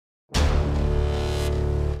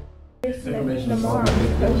Yeah.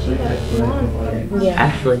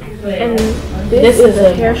 Actually. And this is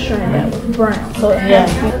a hair strand that was brown. So yeah.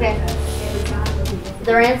 Okay.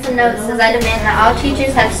 The ransom note says, I demand that all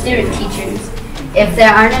teachers have student teachers. If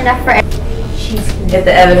there aren't enough for if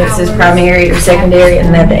the evidence is primary or secondary,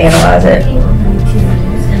 and they have to analyze it.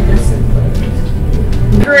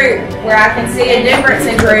 Group, where I can see a difference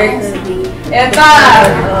in groups. And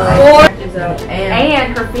 5, 4,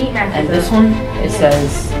 and her feet match. And this one, it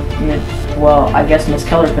says, well, I guess Miss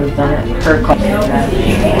Keller could have done it. Her call. Document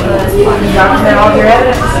all your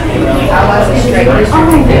evidence. I wasn't straight.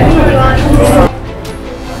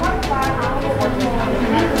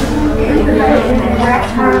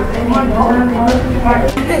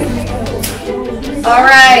 All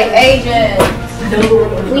right, agents.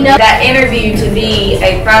 We know that interview to be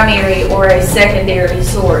a primary or a secondary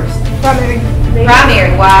source. Primary.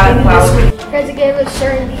 Primary. Why? Because it gave us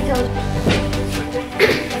certain details.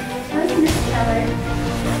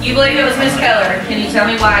 You believe it was Miss Keller. Can you tell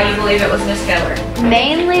me why you believe it was Miss Keller?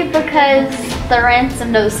 Mainly because the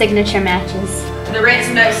ransom note signature matches. The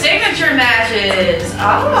ransom note signature matches.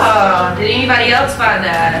 Oh, did anybody else find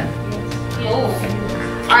that? Cool.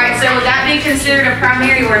 All right, so would that be considered a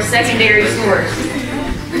primary or a secondary source?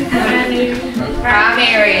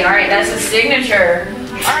 Primary. All right, that's a signature.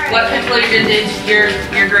 All right. What conclusion did your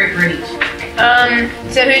group reach?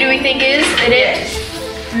 So who do we think it is? It is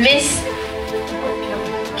Miss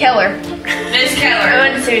Keller. Miss Keller. I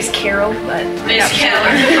wanted to say it was Carol, but Miss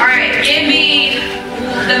Keller. All right, give me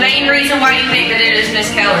the main reason why you think that it is Miss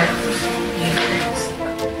Keller.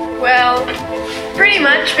 well, pretty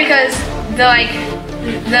much because the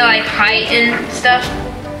height and stuff.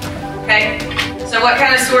 Okay. So what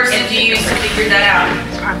kind of source did you use to figure that out?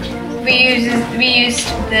 We used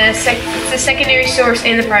the secondary source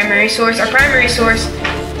and the primary source. Our primary source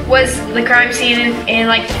was the crime scene and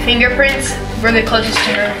like the fingerprints were the closest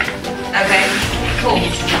to her. Okay. Cool.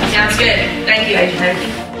 Sounds good. Thank you, Agent.